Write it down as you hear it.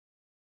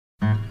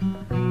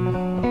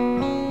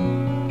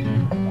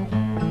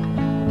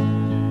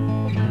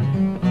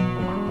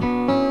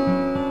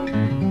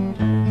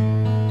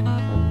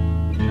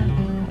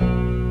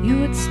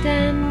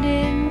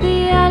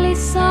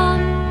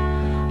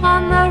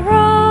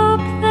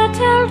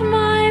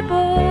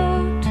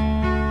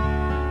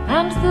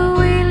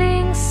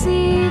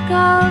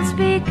seagulls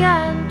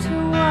began to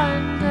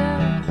wonder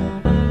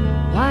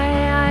why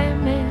I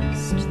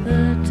missed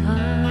the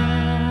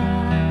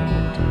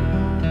tide.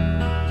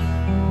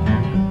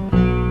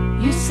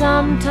 You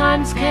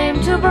sometimes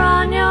came to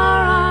brown your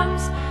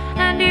arms,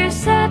 and you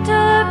sat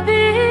up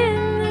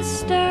in the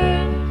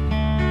stern,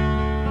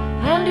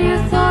 and you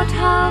thought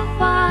how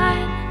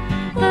fine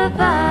the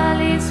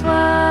valleys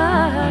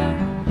were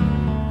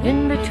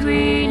in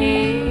between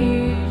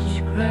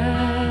each crest.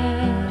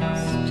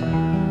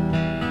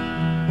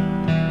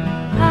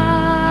 And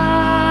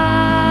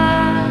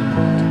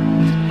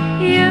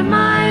you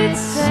might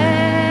say,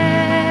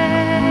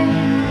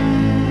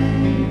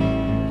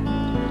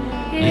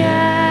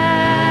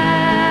 yes,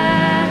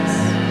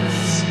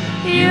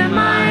 you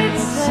might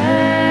say,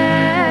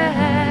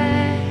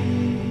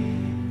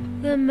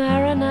 the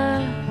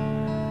mariner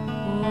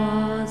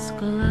was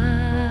glad.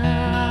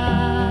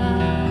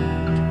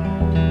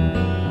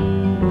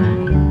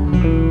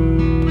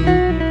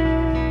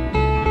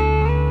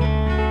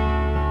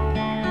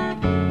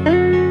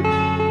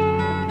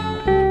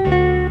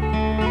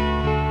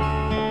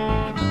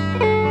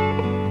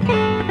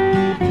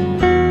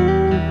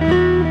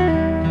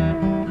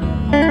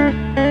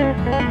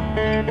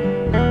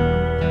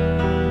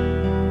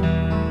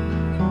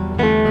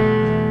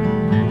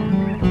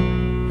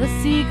 The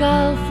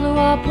seagull flew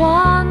up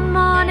one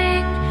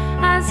morning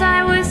as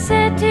I was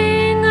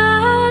setting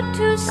out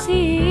to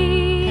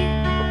sea,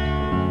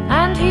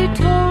 and he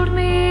told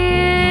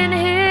me in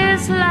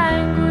his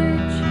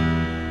language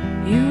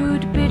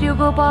you'd bid your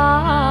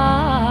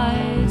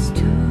goodbyes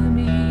to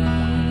me.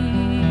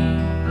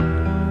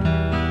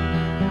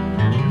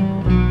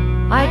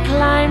 I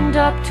climbed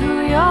up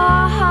to your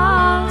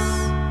house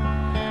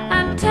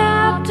and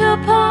tapped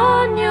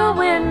upon your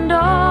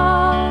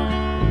window,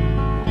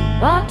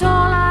 but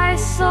all I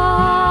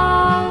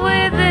saw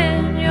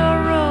within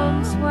your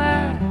rooms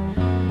were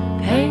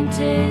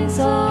paintings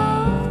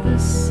of the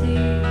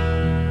sea,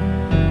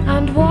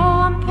 and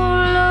warm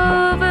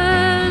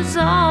pullovers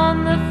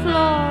on the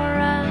floor,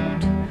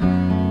 and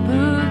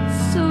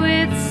boots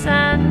with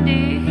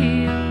sandy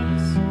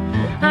heels,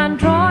 and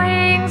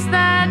drawings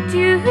that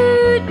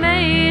you'd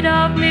made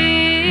of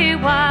me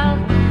while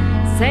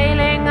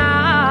sailing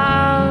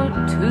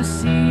out to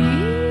sea.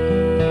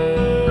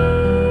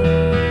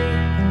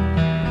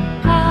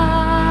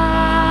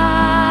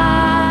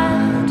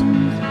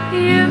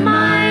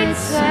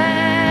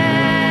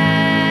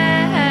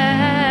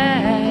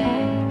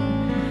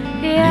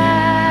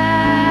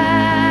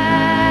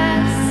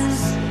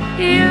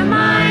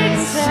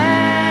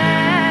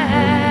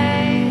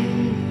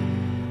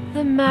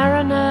 The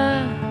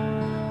mariner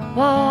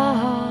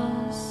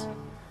was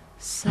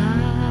sad.